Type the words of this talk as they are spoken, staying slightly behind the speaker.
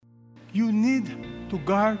You need to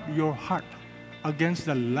guard your heart against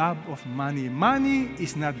the love of money. Money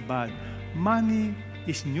is not bad. Money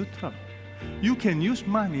is neutral. You can use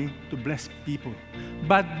money to bless people,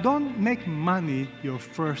 but don't make money your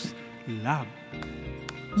first love.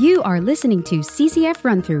 You are listening to CCF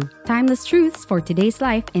Run Through, timeless truths for today's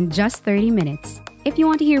life in just 30 minutes. If you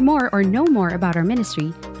want to hear more or know more about our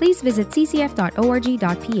ministry, please visit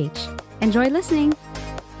ccf.org.ph. Enjoy listening.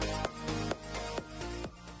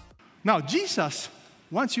 Now, Jesus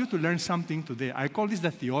wants you to learn something today. I call this the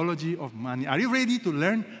theology of money. Are you ready to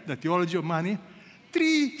learn the theology of money?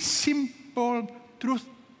 3 simple truths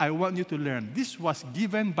I want you to learn. This was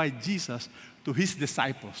given by Jesus to his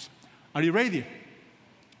disciples. Are you ready?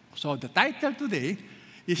 So the title today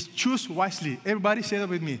is Choose Wisely. Everybody say that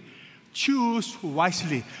with me. Choose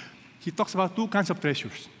wisely. He talks about 2 kinds of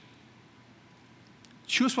treasures.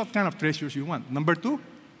 Choose what kind of treasures you want. Number 2,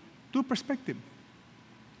 perspective.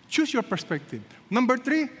 Choose your perspective. Number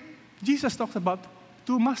 3, Jesus talks about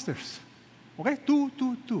 2 masters. Okay?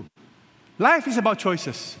 2. Life is about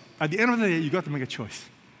choices. At the end of the day, you got to make a choice.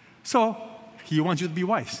 So, he wants you to be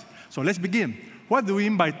wise. So let's begin. What do we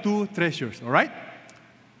mean by 2 treasures? All right?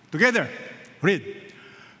 Together, read.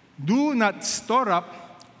 Do not store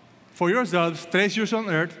up for yourselves treasures on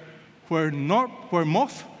earth where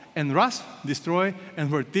moth and rust destroy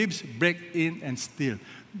and where thieves break in and steal.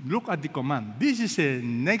 Look at the command. This is a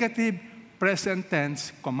negative present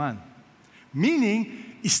tense command.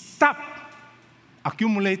 Meaning, stop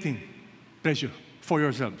accumulating treasure for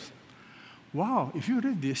yourselves. Wow, if you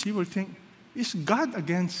read this, you will think, is God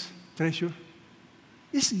against treasure?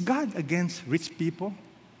 Is God against rich people?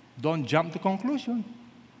 Don't jump to conclusion.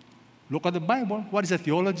 Look at the Bible. What is the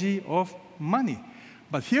theology of money?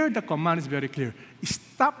 But here the command is very clear.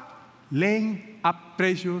 Stop laying up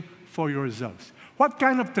treasure for yourselves. What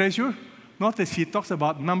kind of treasure? Notice he talks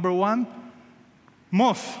about, number 1,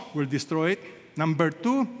 moth will destroy it. Number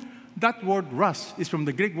 2, that word rust is from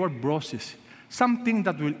the Greek word brosis, something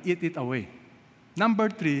that will eat it away. Number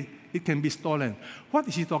 3, it can be stolen. What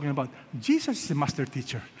is he talking about? Jesus is a master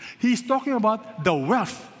teacher. He is talking about the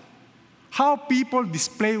wealth, how people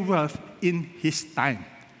display wealth in his time.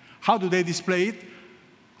 How do they display it?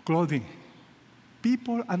 Clothing.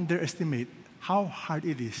 People underestimate how hard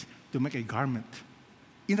it is to make a garment.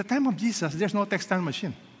 In the time of Jesus, there's no textile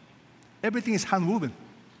machine. Everything is hand-woven.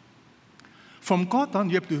 From cotton,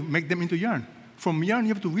 you have to make them into yarn. From yarn,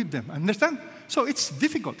 you have to weave them. Understand? So it's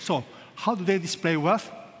difficult. So how do they display wealth?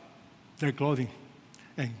 Their clothing.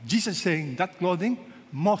 And Jesus is saying that clothing,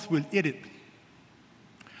 moth will eat it.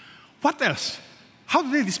 What else? How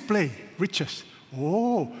do they display riches?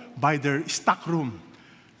 Oh, by their stock room.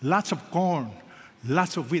 Lots of corn,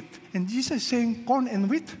 lots of wheat. And Jesus is saying corn and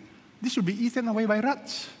wheat, this will be eaten away by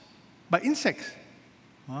rats, by insects.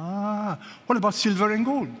 What about silver and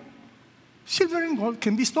gold? Silver and gold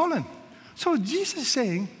can be stolen. So Jesus is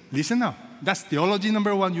saying, listen now, that's theology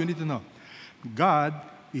number 1 you need to know. God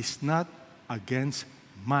is not against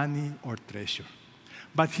money or treasure,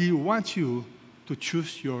 but he wants you to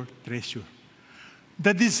choose your treasure.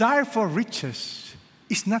 The desire for riches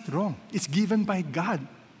is not wrong. It's given by God.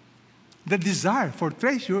 The desire for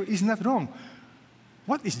treasure is not wrong.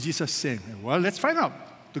 What is Jesus saying? Well, let's find out.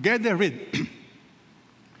 Together, read.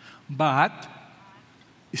 But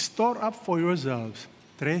store up for yourselves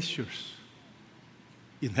treasures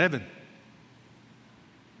in heaven,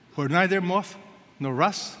 where neither moth nor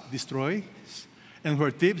rust destroys, and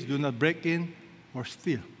where thieves do not break in or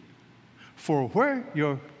steal. For where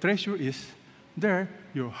your treasure is, there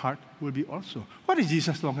your heart will be also. What is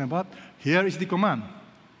Jesus talking about? Here is the command.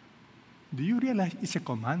 Do you realize it's a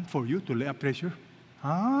command for you to lay up treasure?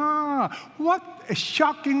 What a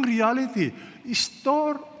shocking reality.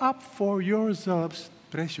 Store up for yourselves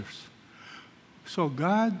treasures. So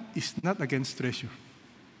God is not against treasure.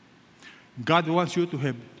 God wants you to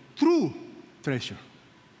have true treasure.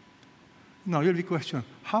 Now, you'll be questioned,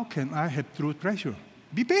 how can I have true treasure?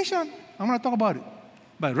 Be patient. I'm going to talk about it.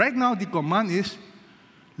 But right now, the command is,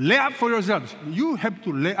 lay up for yourselves. You have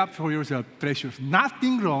to lay up for yourself treasures.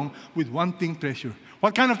 Nothing wrong with wanting treasure.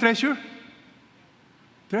 What kind of treasure?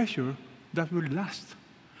 Treasure that will last.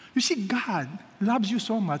 You see, God loves you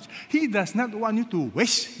so much, he does not want you to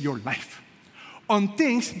waste your life on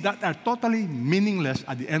things that are totally meaningless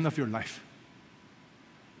at the end of your life.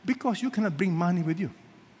 Because you cannot bring money with you.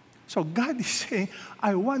 So God is saying,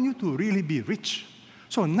 I want you to really be rich.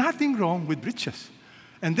 So nothing wrong with riches.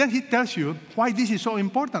 And then he tells you why this is so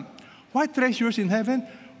important. Why treasures in heaven?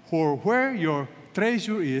 For where your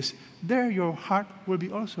treasure is, there your heart will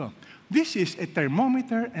be also. This is a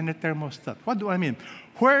thermometer and a thermostat. What do I mean?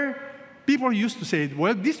 Where People used to say,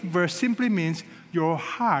 well, this verse simply means your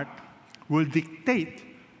heart will dictate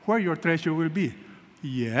where your treasure will be.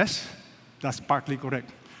 Yes, that's partly correct.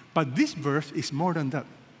 But this verse is more than that.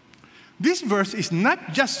 This verse is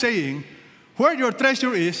not just saying where your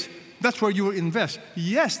treasure is, that's where you will invest.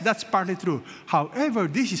 Yes, that's partly true. However,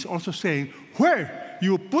 this is also saying where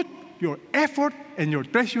you put your effort and your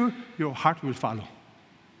treasure, your heart will follow.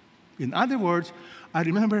 In other words, I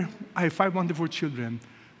remember I have 5 wonderful children.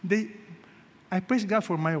 I praise God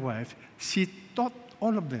for my wife. She taught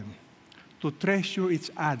all of them to treasure each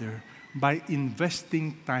other by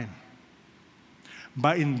investing time,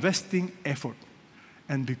 by investing effort.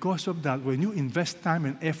 And because of that, when you invest time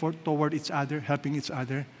and effort toward each other, helping each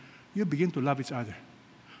other, you begin to love each other.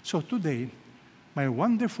 So today, my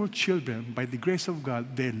wonderful children, by the grace of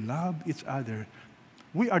God, they love each other.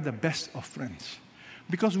 We are the best of friends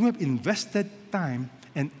because we have invested time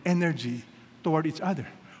and energy toward each other.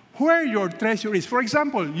 Where your treasure is, for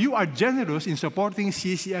example, you are generous in supporting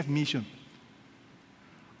CCF mission.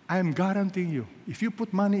 I am guaranteeing you, if you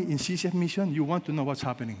put money in CCF mission, you want to know what's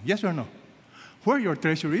happening. Yes or no? Where your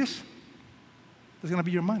treasure is, that's going to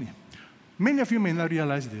be your money. Many of you may not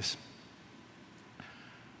realize this.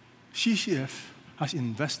 CCF has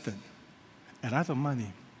invested a lot of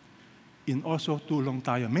money in also Tulong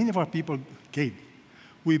Tayo. Many of our people gave.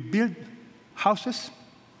 We built houses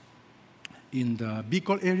in the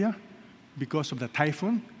Bicol area because of the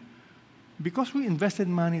typhoon. Because we invested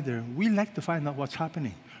money there, we like to find out what's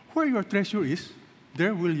happening. Where your treasure is,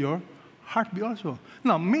 there will your heart be also.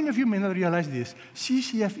 Now, many of you may not realize this.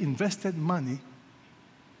 CCF invested money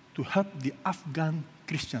to help the Afghan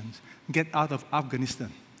Christians get out of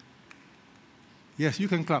Afghanistan. Yes, you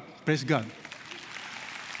can clap. Praise God.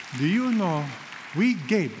 Do you know we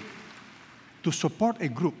gave to support a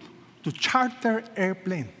group to charter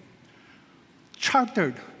airplane,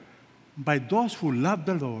 chartered by those who love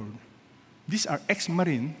the Lord. These are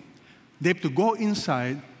ex-Marine. They have to go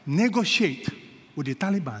inside, negotiate with the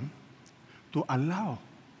Taliban to allow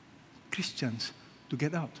Christians to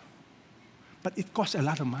get out. But it costs a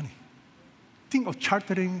lot of money. Think of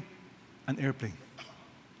chartering an airplane.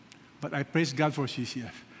 But I praise God for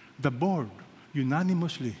CCF. The board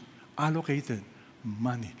unanimously allocated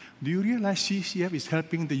money. Do you realize CCF is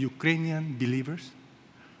helping the Ukrainian believers,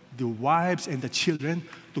 the wives and the children,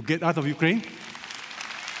 to get out of Ukraine?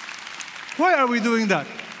 Why are we doing that?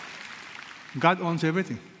 God owns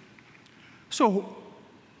everything. So,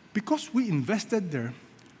 because we invested there,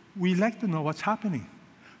 we like to know what's happening.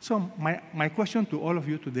 So my question to all of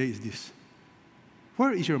you today is this.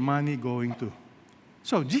 Where is your money going to?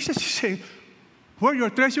 So Jesus is saying, where your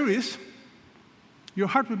treasure is, your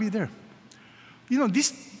heart will be there. You know,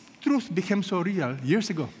 this truth became so real years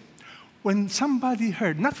ago. When somebody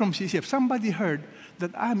heard, not from CCF, somebody heard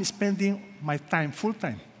that I'm spending my time, full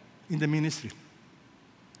time, in the ministry.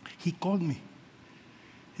 He called me.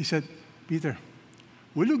 He said, Peter,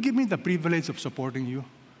 will you give me the privilege of supporting you?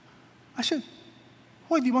 I said,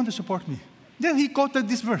 why do you want to support me? Then he quoted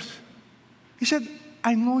this verse. He said,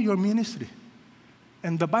 I know your ministry.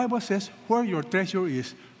 And the Bible says, where your treasure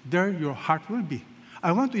is, there your heart will be.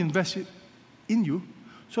 I want to invest it in you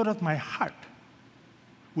so that my heart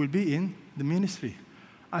will be in the ministry.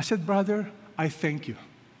 I said, brother, I thank you.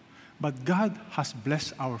 But God has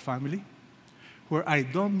blessed our family where I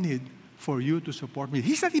don't need for you to support me.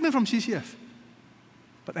 He's not even from CCF.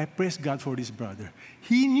 But I praise God for this brother.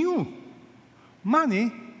 He knew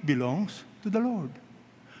money belongs to the Lord.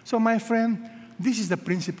 So my friend, this is the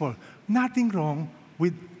principle. Nothing wrong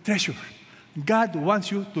with treasure. God wants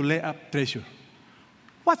you to lay up treasure.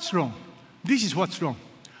 What's wrong? This is what's wrong.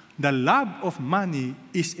 The love of money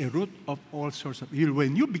is a root of all sorts of evil.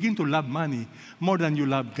 When you begin to love money more than you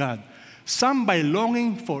love God, some by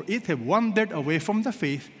longing for it have wandered away from the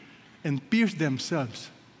faith and pierced themselves.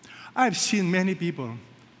 I've seen many people,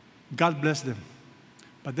 God bless them,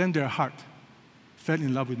 but then their heart fell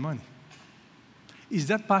in love with money. Is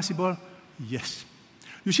that possible? Yes.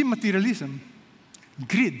 You see, materialism,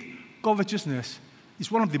 greed, covetousness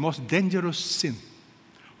is one of the most dangerous sins.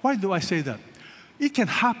 Why do I say that? It can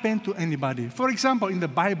happen to anybody. For example, in the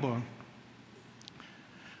Bible,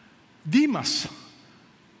 Demas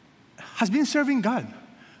has been serving God,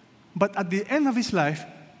 but at the end of his life,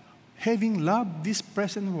 having loved this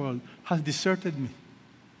present world, has deserted me.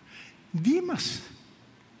 Demas,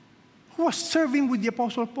 who was serving with the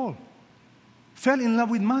Apostle Paul, fell in love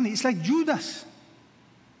with money. It's like Judas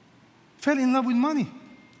fell in love with money.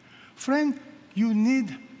 Friend, you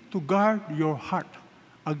need to guard your heart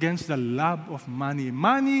against the love of money.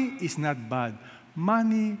 Money is not bad.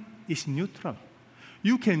 Money is neutral.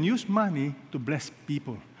 You can use money to bless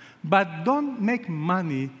people. But don't make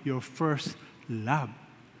money your first love.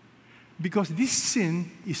 Because this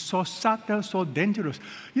sin is so subtle, so dangerous.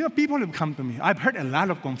 You know, people have come to me. I've heard a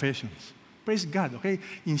lot of confessions. Praise God, okay?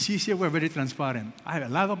 In CCF, we're very transparent. I have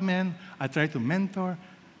a lot of men. I try to mentor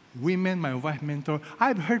women, my wife mentor.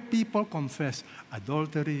 I've heard people confess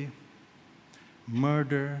adultery,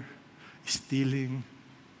 murder, stealing.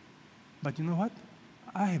 But you know what?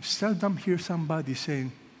 I have seldom heard somebody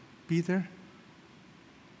saying, Peter,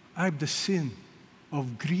 I have the sin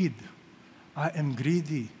of greed. I am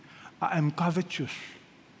greedy. I am covetous.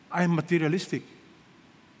 I am materialistic.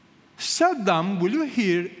 Seldom will you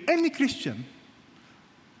hear any Christian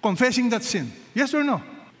confessing that sin. Yes or no?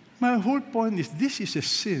 My whole point is this is a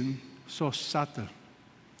sin so subtle.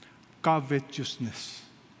 Covetousness.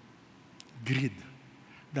 Greed.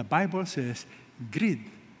 The Bible says greed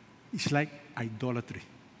is like idolatry.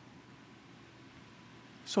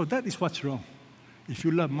 So that is what's wrong. If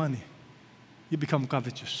you love money, you become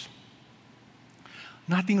covetous.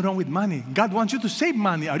 Nothing wrong with money. God wants you to save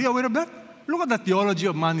money. Are you aware of that? Look at the theology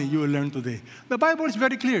of money you will learn today. The Bible is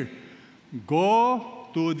very clear. Go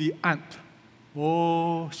to the ant.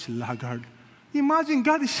 Oh, sluggard. Imagine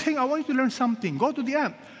God is saying, I want you to learn something. Go to the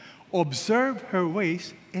ant. Observe her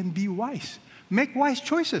ways and be wise. Make wise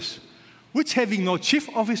choices. Which, having no chief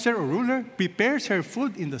officer or ruler, prepares her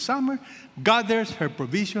food in the summer, gathers her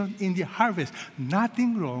provision in the harvest.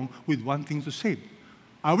 Nothing wrong with wanting to save.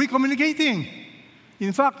 Are we communicating?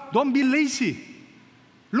 In fact, don't be lazy.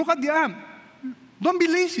 Look at the ant. Don't be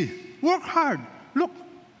lazy. Work hard. Look,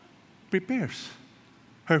 prepares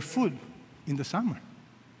her food in the summer.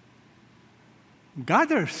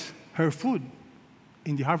 Gathers her food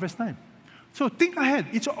in the harvest time. So think ahead.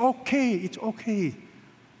 It's okay. It's okay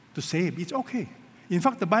to save. It's okay. In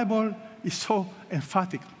fact, the Bible is so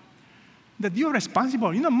emphatic that you're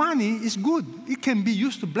responsible. You know, money is good. It can be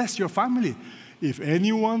used to bless your family. If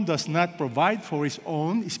anyone does not provide for his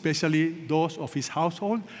own, especially those of his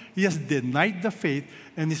household, he has denied the faith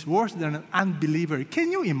and is worse than an unbeliever.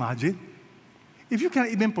 Can you imagine? If you can't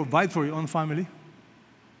even provide for your own family,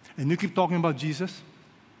 and you keep talking about Jesus,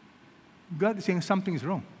 God is saying something is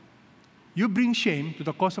wrong. You bring shame to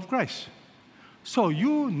the cause of Christ. So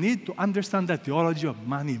you need to understand the theology of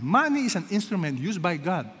money. Money is an instrument used by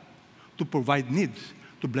God to provide needs,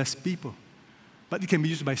 to bless people. But it can be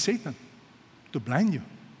used by Satan to blind you.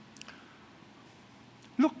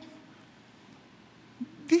 Look,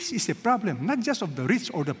 this is a problem, not just of the rich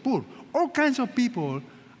or the poor. All kinds of people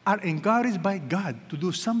are encouraged by God to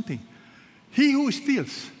do something. He who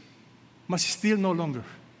steals must steal no longer.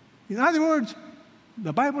 In other words,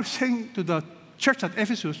 the Bible is saying to the church at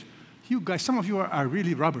Ephesus, you guys, some of you are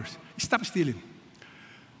really robbers. Stop stealing.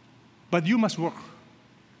 But you must work.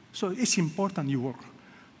 So it's important you work.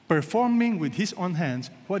 Performing with his own hands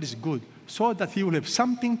what is good, so that he will have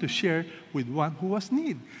something to share with one who has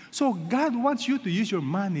need. So God wants you to use your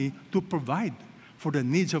money to provide for the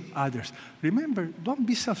needs of others. Remember, don't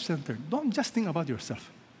be self-centered. Don't just think about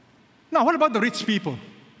yourself. Now, what about the rich people?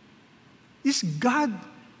 Is God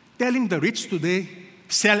telling the rich today,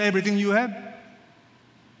 sell everything you have?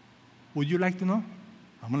 Would you like to know?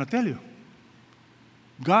 I'm going to tell you.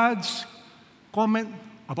 God's comment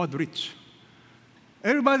about the rich.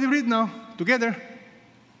 Everybody read now, together.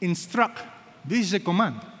 Instruct. This is a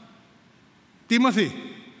command. Timothy,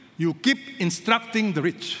 you keep instructing the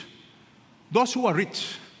rich. Those who are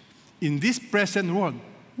rich in this present world,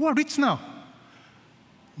 who are rich now,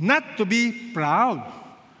 not to be proud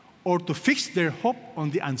or to fix their hope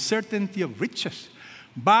on the uncertainty of riches,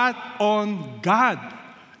 but on God.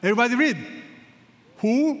 Everybody read.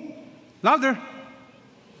 Who, louder,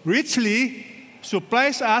 richly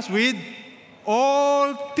supplies us with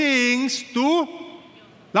all things to,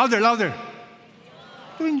 louder,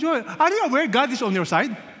 to enjoy. Are you aware God is on your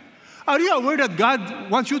side? Are you aware that God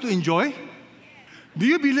wants you to enjoy? Do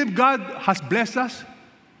you believe God has blessed us?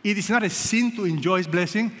 It is not a sin to enjoy His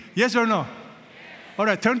blessing? Yes or no? All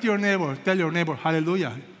right, turn to your neighbor. Tell your neighbor,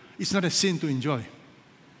 hallelujah. It's not a sin to enjoy.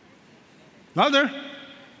 Louder.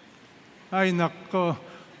 Ay, nako.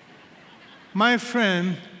 My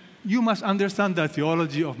friend, you must understand the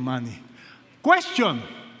theology of money. Question,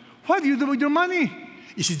 what do you do with your money?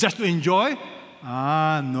 Is it just to enjoy?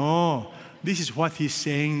 No. This is what he's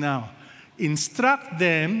saying now. Instruct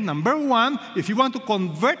them, number one, if you want to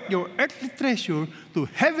convert your earthly treasure to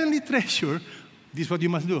heavenly treasure, this is what you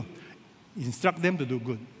must do. Instruct them to do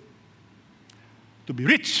good. To be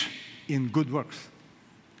rich in good works.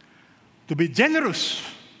 To be generous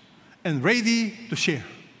and ready to share.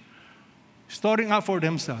 Storing up for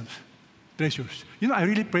themselves treasures. You know, I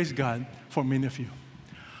really praise God for many of you.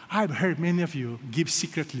 I've heard many of you give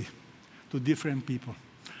secretly to different people.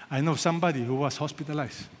 I know somebody who was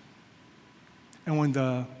hospitalized. And when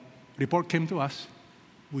the report came to us,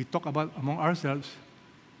 we talked about among ourselves,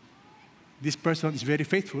 this person is very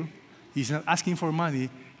faithful. He's not asking for money.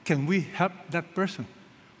 Can we help that person?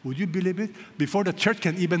 Would you believe it? Before the church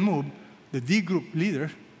can even move, the D group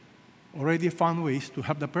leader already found ways to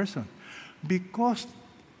help the person. Because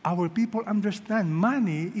our people understand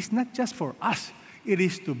money is not just for us. It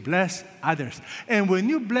is to bless others. And when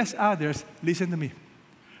you bless others, listen to me.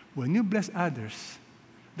 When you bless others,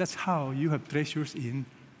 that's how you have treasures in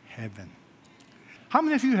heaven. How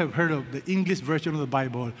many of you have heard of the English version of the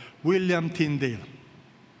Bible, William Tyndale?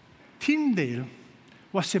 Tyndale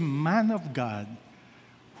was a man of God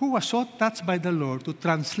who was so touched by the Lord to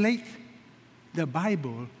translate the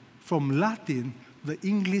Bible from Latin to the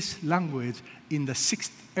English language in the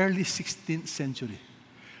early 16th century.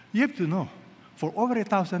 You have to know, for over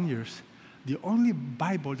 1,000 years, the only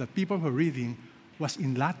Bible that people were reading was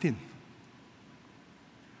in Latin.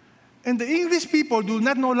 And the English people do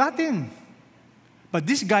not know Latin. But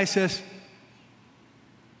this guy says,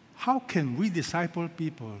 how can we disciple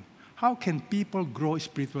people? How can people grow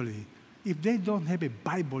spiritually if they don't have a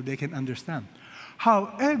Bible they can understand?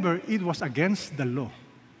 However, it was against the law.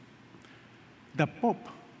 The Pope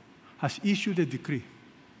has issued a decree.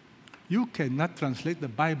 You cannot translate the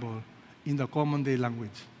Bible in the common day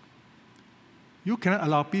language. You cannot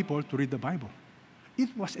allow people to read the Bible.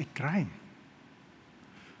 It was a crime.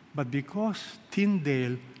 But because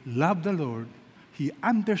Tyndale loved the Lord, he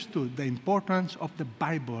understood the importance of the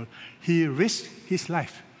Bible. He risked his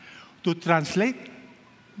life to translate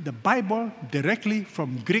the Bible directly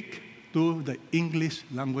from Greek to the English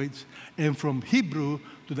language and from Hebrew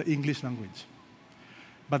to the English language.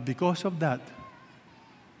 But because of that,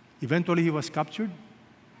 eventually he was captured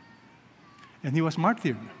and he was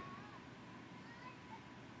martyred.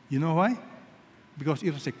 You know why? Because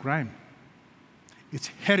it was a crime. It's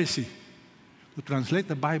heresy to translate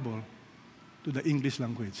the Bible to the English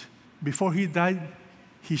language. Before he died,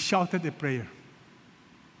 he shouted a prayer.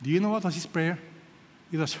 Do you know what was his prayer?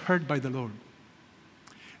 It was heard by the Lord.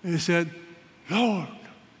 And he said, Lord,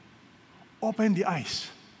 open the eyes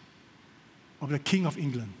of the King of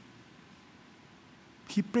England.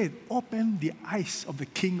 He prayed, open the eyes of the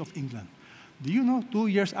King of England. Do you know 2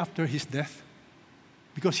 years after his death,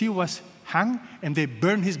 because he was hanged and they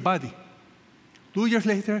burned his body, 2 years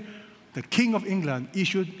later, the King of England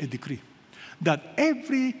issued a decree that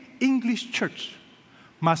every English church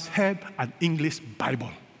must have an English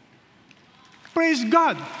Bible. Praise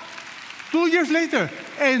God! 2 years later,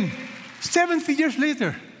 and 70 years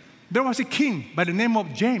later, there was a king by the name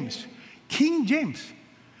of James. King James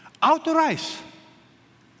authorized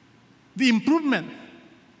the improvement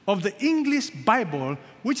of the English Bible,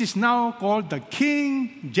 which is now called the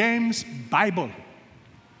King James Bible,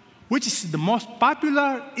 which is the most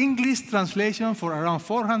popular English translation for around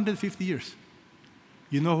 450 years.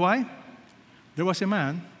 You know why? There was a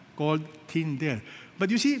man called Tyndale. But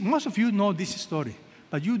you see, most of you know this story,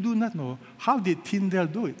 but you do not know how did Tyndale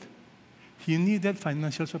do it. He needed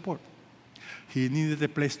financial support. He needed a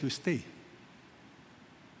place to stay.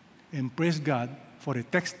 And praise God for a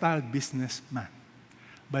textile businessman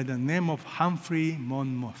by the name of Humphrey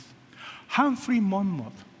Monmouth. Humphrey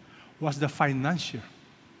Monmouth was the financier,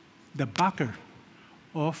 the backer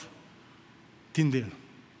of Tyndale.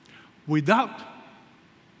 Without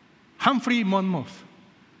Humphrey Monmouth,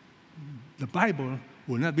 the Bible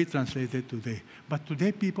will not be translated today. But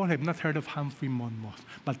today people have not heard of Humphrey Monmouth.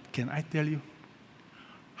 But can I tell you,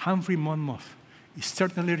 Humphrey Monmouth is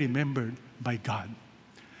certainly remembered by God.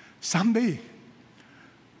 Someday,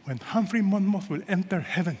 when Humphrey Monmouth will enter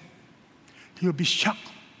heaven, he will be shocked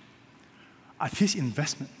at his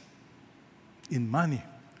investment in money.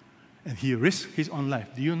 And he risked his own life.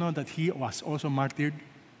 Do you know that he was also martyred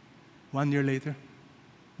 1 year later?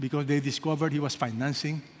 Because they discovered he was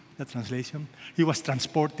financing the translation. He was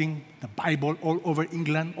transporting the Bible all over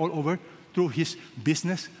England, all over, through his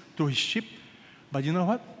business, through his ship. But you know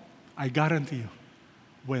what? I guarantee you,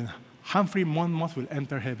 when Humphrey Monmouth will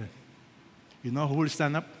enter heaven, you know who will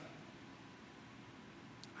stand up?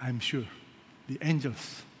 I'm sure the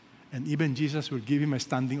angels and even Jesus will give him a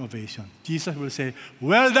standing ovation. Jesus will say,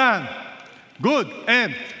 well done, good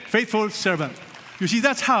and faithful servant. You see,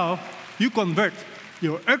 that's how you convert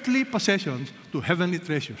your earthly possessions to heavenly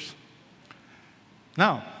treasures.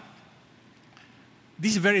 Now,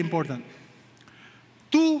 this is very important.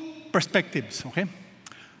 2 perspectives, okay?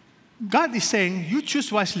 God is saying, you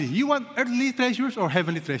choose wisely. You want earthly treasures or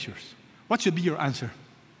heavenly treasures? What should be your answer?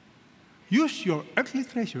 Use your earthly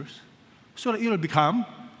treasures so that it will become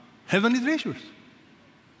heavenly treasures.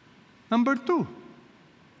 Number 2,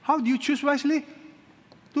 how do you choose wisely?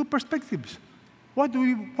 2 perspectives. What do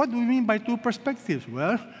we mean by 2 perspectives?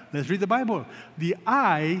 Well, let's read the Bible. The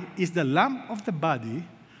eye is the lamp of the body.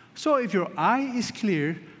 So if your eye is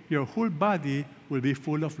clear, your whole body will be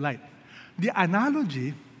full of light. The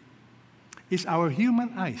analogy is our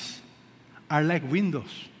human eyes are like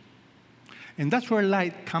windows. And that's where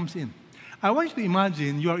light comes in. I want you to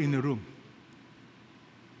imagine you are in a room.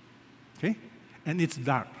 Okay? And it's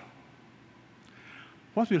dark.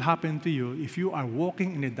 What will happen to you if you are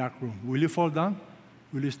walking in a dark room? Will you fall down?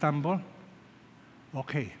 Will you stumble?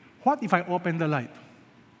 Okay. What if I open the light?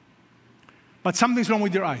 But something's wrong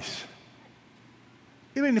with your eyes.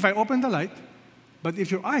 Even if I open the light, but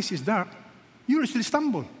if your eyes is dark, you will still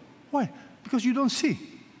stumble. Why? Because you don't see.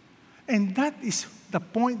 And that is the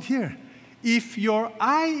point here. If your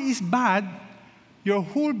eye is bad, your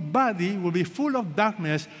whole body will be full of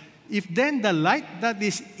darkness. If then the light that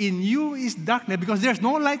is in you is darkness, because there's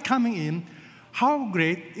no light coming in, how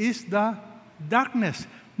great is the darkness?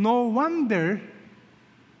 No wonder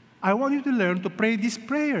I want you to learn to pray this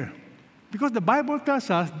prayer. Because the Bible tells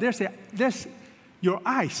us there's your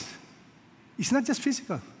eyes. It's not just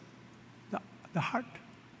physical, the heart.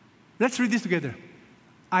 Let's read this together.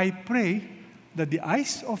 I pray that the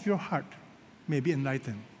eyes of your heart may be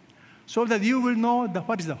enlightened, so that you will know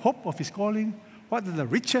what is the hope of His calling, what are the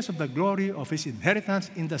riches of the glory of His inheritance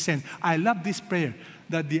in the saints. I love this prayer,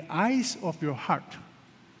 that the eyes of your heart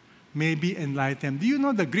may be enlightened. Do you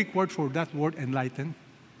know the Greek word for that word, enlightened?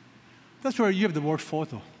 That's where you have the word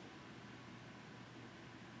photo.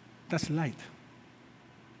 That's light.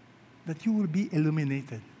 That you will be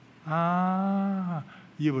illuminated.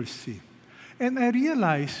 You will see. And I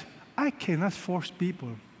realize I cannot force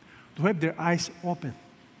people to have their eyes open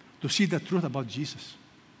to see the truth about Jesus.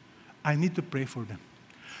 I need to pray for them.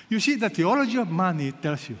 You see, the theology of money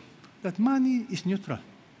tells you that money is neutral.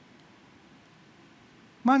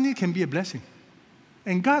 Money can be a blessing.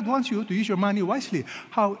 And God wants you to use your money wisely.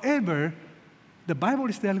 However, the Bible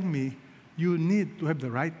is telling me you need to have the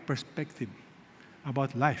right perspective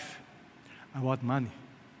about life, about money.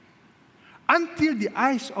 Until the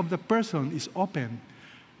eyes of the person is open,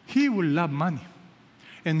 he will love money.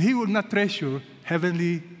 And he will not treasure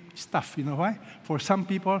heavenly stuff. You know why? For some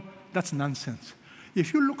people, that's nonsense.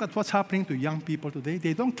 If you look at what's happening to young people today,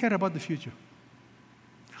 they don't care about the future.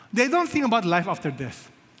 They don't think about life after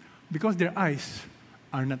death because their eyes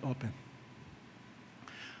are not open.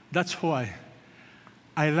 That's why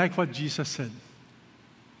I like what Jesus said.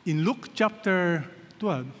 In Luke chapter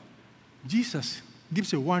 12, Jesus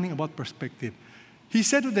gives a warning about perspective. He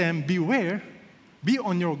said to them, beware, be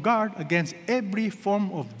on your guard against every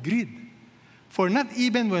form of greed. For not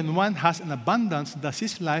even when one has an abundance does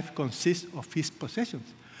his life consist of his possessions.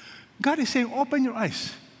 God is saying, open your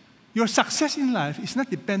eyes. Your success in life is not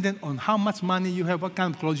dependent on how much money you have, what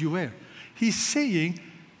kind of clothes you wear. He's saying,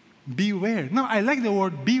 beware. Now, I like the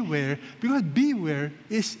word beware because beware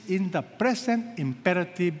is in the present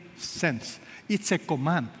imperative sense. It's a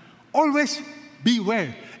command. Always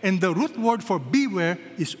beware. And the root word for beware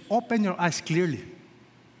is open your eyes clearly.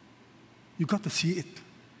 You got to see it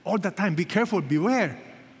all the time. Be careful, beware.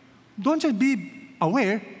 Don't just be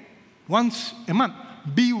aware once a month.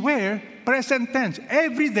 Beware, present tense.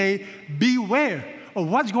 Every day, beware of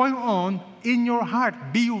what's going on in your heart.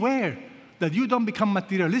 Beware that you don't become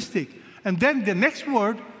materialistic. And then the next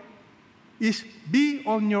word is be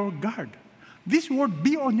on your guard. This word,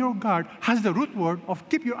 be on your guard, has the root word of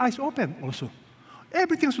keep your eyes open also.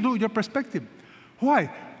 Everything has to do with your perspective. Why?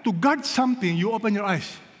 To guard something, you open your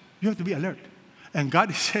eyes. You have to be alert. And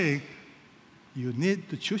God is saying, you need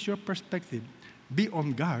to choose your perspective. Be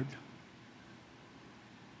on guard.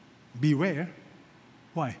 Beware.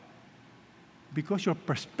 Why? Because your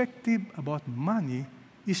perspective about money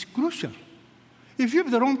is crucial. If you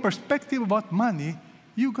have the wrong perspective about money,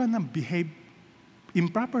 you're going to behave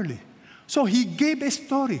improperly. So he gave a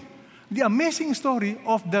story, the amazing story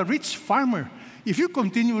of the rich farmer. If you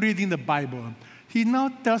continue reading the Bible, he now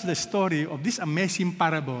tells the story of this amazing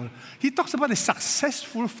parable. He talks about a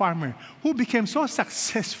successful farmer who became so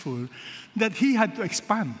successful that he had to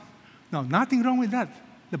expand. Now, nothing wrong with that.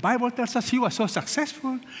 The Bible tells us he was so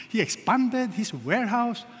successful, he expanded his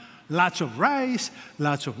warehouse, lots of rice,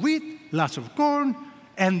 lots of wheat, lots of corn,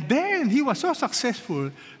 and then he was so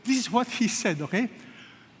successful. This is what he said, okay?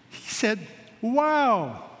 He said,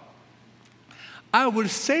 wow, I will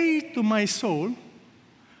say to my soul,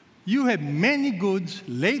 you have many goods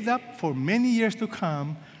laid up for many years to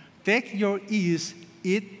come. Take your ease,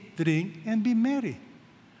 eat, drink, and be merry.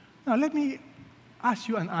 Now, let me ask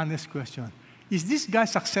you an honest question. Is this guy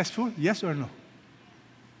successful? Yes or no?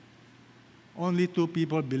 Only 2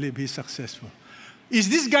 people believe he's successful. Is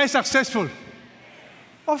this guy successful?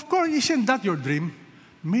 Of course, isn't that your dream?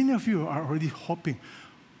 Many of you are already hoping,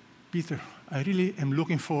 Peter, I really am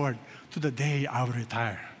looking forward to the day I will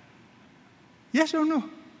retire. Yes or no?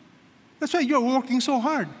 That's why you're working so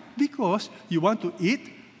hard, because you want to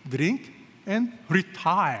eat, drink, and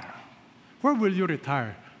retire. Where will you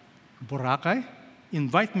retire? Boracay?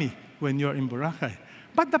 Invite me when you're in Boracay.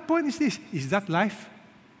 But the point is this, is that life?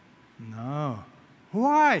 No.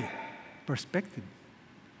 Why? Perspective.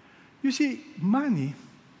 You see, money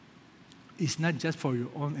is not just for your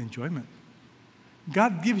own enjoyment.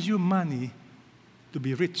 God gives you money to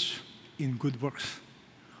be rich in good works,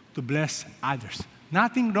 to bless others.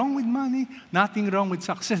 Nothing wrong with money, nothing wrong with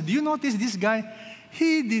success. Do you notice this guy?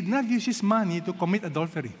 He did not use his money to commit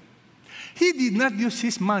adultery. He did not use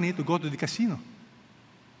his money to go to the casino.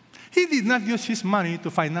 He did not use his money to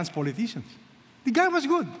finance politicians. The guy was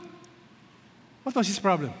good. What was his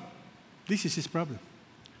problem? This is his problem.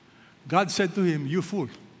 God said to him, you fool,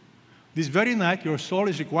 this very night your soul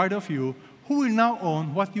is required of you. Who will now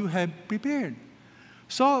own what you have prepared?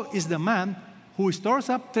 So is the man who stores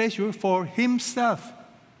up treasure for himself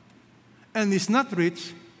and is not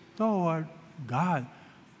rich toward God.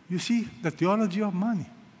 You see the theology of money.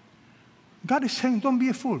 God is saying, don't be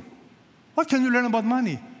a fool. What can you learn about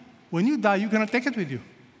money? When you die, you're going to take it with you.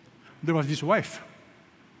 There was this wife.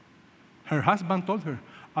 Her husband told her,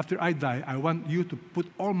 after I die, I want you to put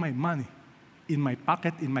all my money in my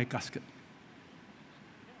pocket, in my casket.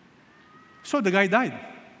 So the guy died.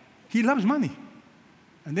 He loves money.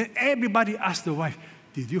 And then everybody asked the wife,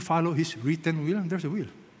 did you follow his written will? And there's a will.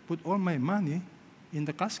 Put all my money in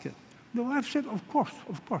the casket. The wife said, of course,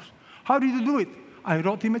 of course. How did you do it? I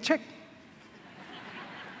wrote him a check.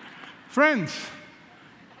 Friends,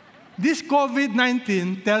 this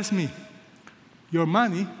COVID-19 tells me, your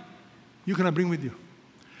money, you cannot bring with you.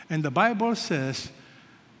 And the Bible says,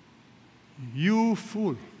 you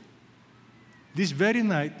fool, this very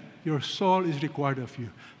night, your soul is required of you.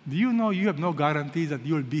 Do you know you have no guarantee that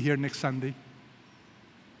you will be here next Sunday?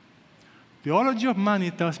 Theology of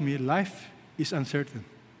money tells me life is uncertain.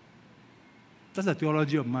 That's the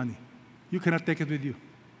theology of money. You cannot take it with you.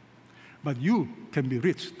 But you can be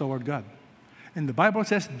rich toward God. And the Bible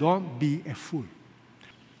says, don't be a fool.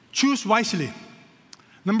 Choose wisely.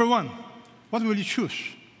 Number 1, what will you choose?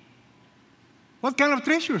 What kind of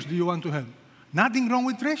treasures do you want to have? Nothing wrong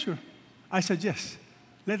with treasure. I suggest,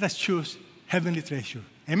 let us choose heavenly treasure.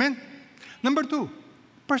 Amen? Number 2,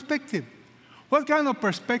 perspective. What kind of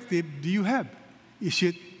perspective do you have? Is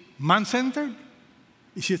it man-centered?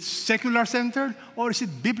 Is it secular-centered? Or is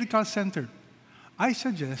it biblical-centered? I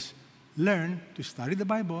suggest learn to study the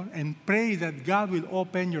Bible and pray that God will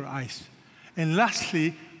open your eyes. And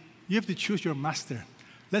lastly, you have to choose your master.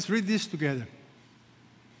 Let's read this together.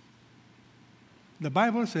 The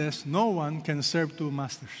Bible says no one can serve 2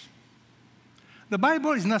 masters. The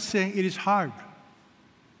Bible is not saying it is hard.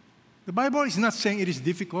 The Bible is not saying it is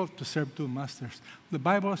difficult to serve 2 masters. The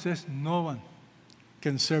Bible says no one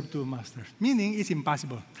can serve 2 masters, meaning it's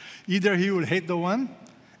impossible. Either he will hate the one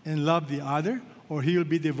and love the other, or he will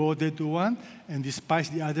be devoted to one and despise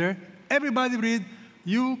the other. Everybody read,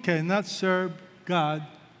 you cannot serve God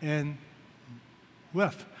and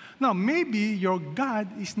wealth. Now, maybe your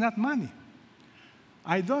God is not money.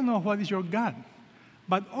 I don't know what is your God,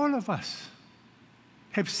 but all of us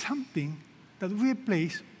have something that we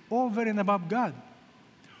place over and above God.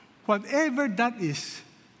 Whatever that is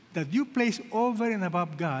that you place over and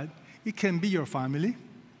above God, it can be your family,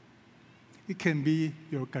 it can be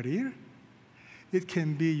your career, it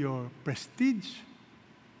can be your prestige,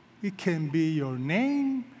 it can be your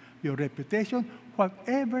name, your reputation,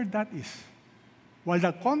 whatever that is. While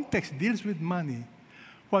the context deals with money,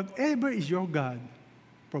 whatever is your God,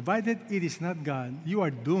 provided it is not God, you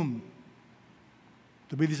are doomed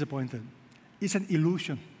to be disappointed. It's an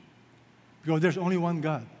illusion, because there's only one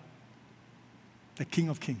God, the King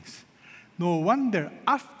of Kings. No wonder,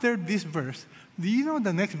 after this verse, do you know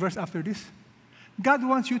the next verse after this? God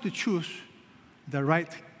wants you to choose the right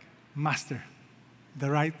master, the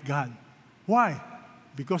right God. Why?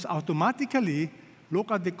 Because automatically,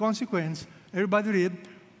 look at the consequence. Everybody read,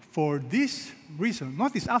 for this reason.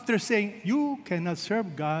 Notice, after saying, you cannot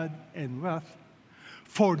serve God and wealth,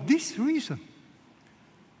 for this reason,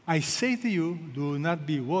 I say to you, do not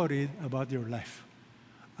be worried about your life,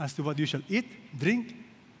 as to what you shall eat, drink,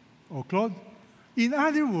 or clothe. In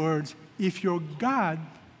other words, if your God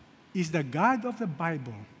is the God of the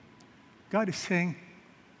Bible, God is saying,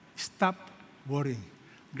 stop worrying.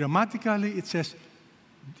 Grammatically, it says,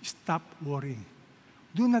 stop worrying.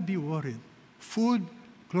 Do not be worried. Food,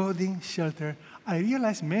 clothing, shelter. I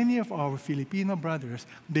realize many of our Filipino brothers,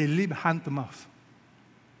 they live hand to mouth.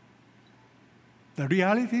 The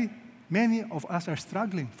reality, many of us are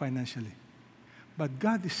struggling financially. But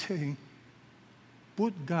God is saying,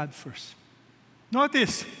 put God first.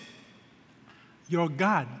 Notice, your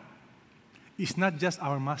God is not just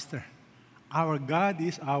our master. Our God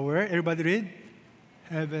is our, everybody read,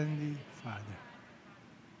 Heavenly Father.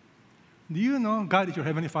 Do you know God is your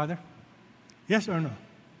Heavenly Father? Yes or no?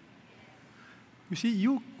 You see,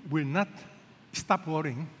 you will not stop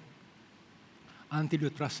worrying until you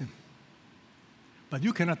trust Him. But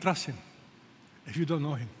you cannot trust Him if you don't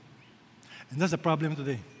know Him. And that's the problem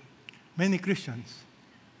today. Many Christians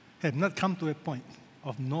have not come to a point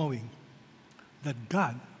of knowing that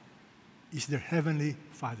God is their Heavenly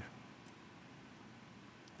Father.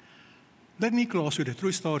 Let me close with a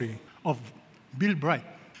true story of Bill Bright.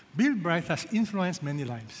 Bill Bright has influenced many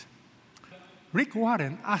lives. Rick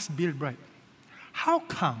Warren asked Bill Bright, how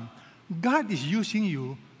come God is using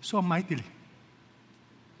you so mightily?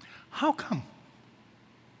 How come?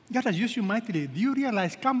 God has used you mightily. Do you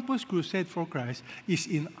realize Campus Crusade for Christ is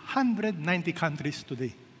in 190 countries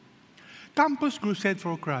today? Campus Crusade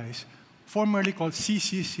for Christ, formerly called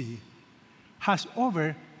CCC, has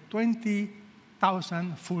over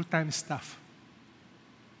 20,000 full-time staff.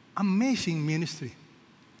 Amazing ministry.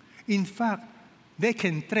 In fact, they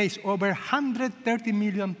can trace over 130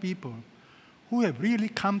 million people who have really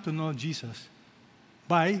come to know Jesus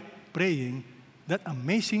by praying that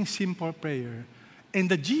amazing, simple prayer. And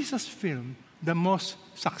the Jesus film, the most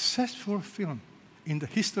successful film in the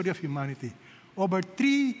history of humanity, over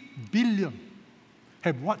 3 billion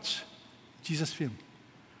have watched Jesus film.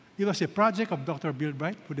 It was a project of Dr. Bill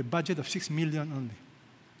Bright with a budget of $6 million only.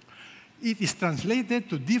 It is translated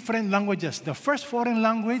to different languages. The first foreign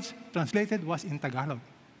language translated was in Tagalog.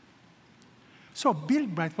 So Bill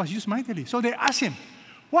Bright was used mightily. So they asked him,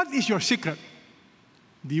 what is your secret?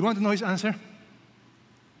 Do you want to know his answer?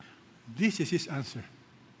 This is his answer.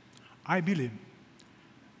 I believe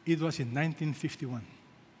it was in 1951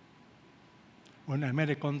 when I made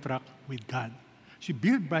a contract with God. See,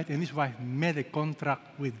 Bill Bright and his wife made a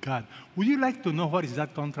contract with God. Would you like to know what is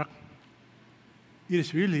that contract? It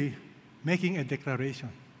is really making a declaration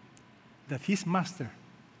that his master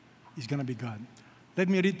is going to be God. Let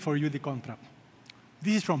me read for you the contract.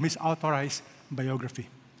 This is from his authorized biography.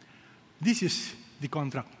 This is the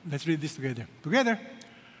contract. Let's read this together. Together.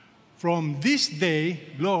 From this day,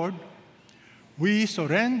 Lord, we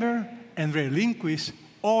surrender and relinquish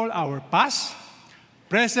all our past,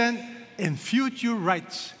 present, and future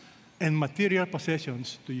rights and material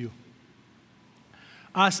possessions to you.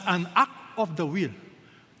 As an act of the will,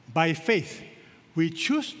 by faith, we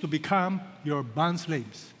choose to become your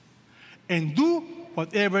bondslaves and do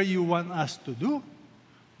whatever you want us to do,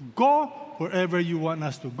 go wherever you want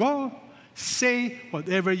us to go, say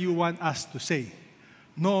whatever you want us to say,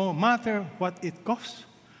 no matter what it costs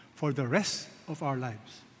for the rest of our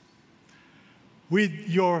lives. With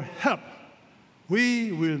your help,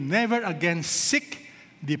 we will never again seek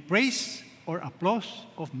the praise or applause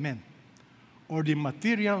of men or the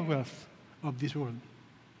material wealth of this world.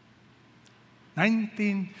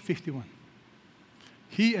 1951,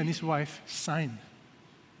 he and his wife signed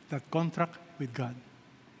that contract with God,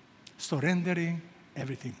 surrendering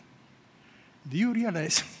everything. Do you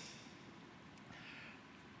realize,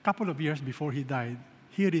 a couple of years before he died,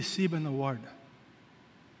 he received an award,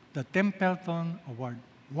 the Templeton Award,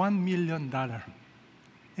 $1 million.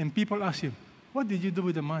 And people asked him, what did you do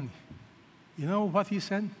with the money? You know what he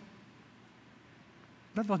said?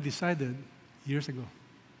 That was decided years ago.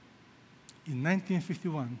 In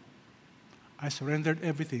 1951, I surrendered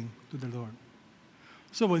everything to the Lord.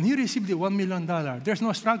 So when he received the $1 million, there's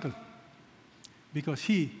no struggle because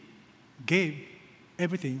he gave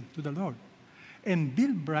everything to the Lord. And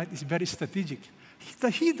Bill Bright is very strategic.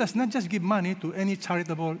 He does not just give money to any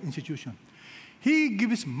charitable institution. He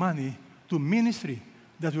gives money to ministry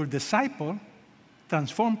that will disciple,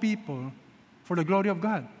 transform people for the glory of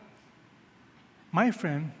God. My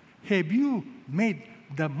friend, have you made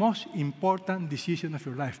the most important decision of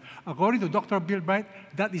your life? According to Dr. Bill Bright,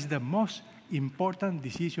 that is the most important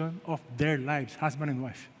decision of their lives, husband and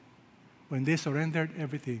wife, when they surrendered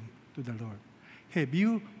everything to the Lord. Have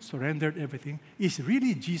you surrendered everything? Is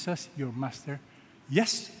really Jesus your master?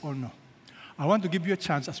 Yes or no? I want to give you a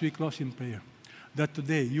chance as we close in prayer that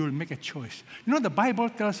today you will make a choice. You know, the Bible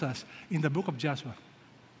tells us in the book of Joshua,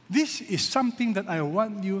 this is something that I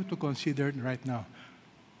want you to consider right now.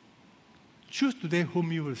 Choose today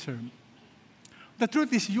whom you will serve. The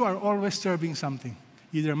truth is you are always serving something.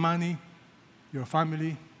 either money, your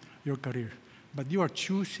family, your career. But you are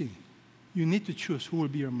choosing. You need to choose who will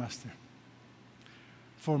be your master.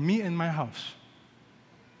 For me and my house,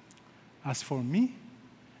 as for me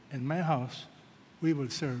and my house, we will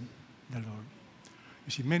serve the Lord.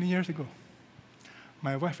 You see, many years ago,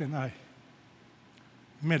 my wife and I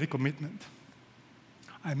made a commitment.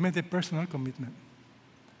 I made a personal commitment.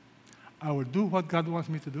 I will do what God wants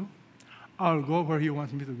me to do. I will go where He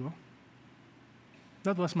wants me to go.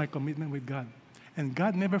 That was my commitment with God. And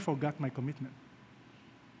God never forgot my commitment.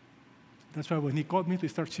 That's why when He called me to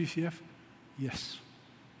start CCF, yes.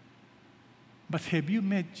 But have you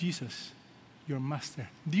made Jesus your master?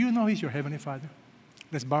 Do you know He's your Heavenly Father?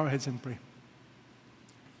 Let's bow our heads and pray.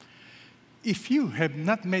 If you have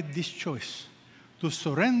not made this choice to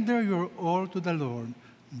surrender your all to the Lord,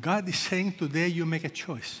 God is saying today you make a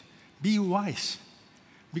choice. Be wise,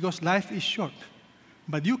 because life is short.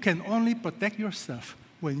 But you can only protect yourself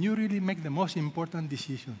when you really make the most important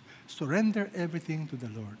decision. Surrender everything to the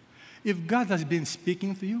Lord. If God has been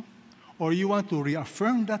speaking to you, or you want to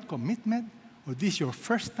reaffirm that commitment, or this is your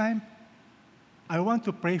first time, I want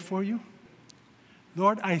to pray for you.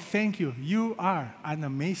 Lord, I thank you. You are an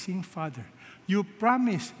amazing Father. You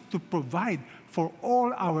promise to provide for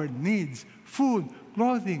all our needs, food,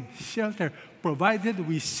 clothing, shelter, provided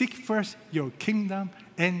we seek first your kingdom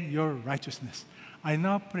and your righteousness. I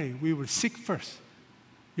now pray we will seek first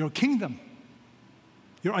your kingdom,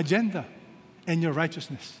 your agenda, and your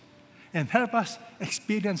righteousness. And help us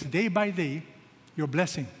experience day by day your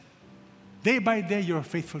blessing, day by day your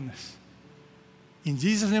faithfulness. In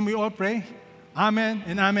Jesus' name we all pray. Amen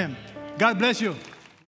and amen. God bless you.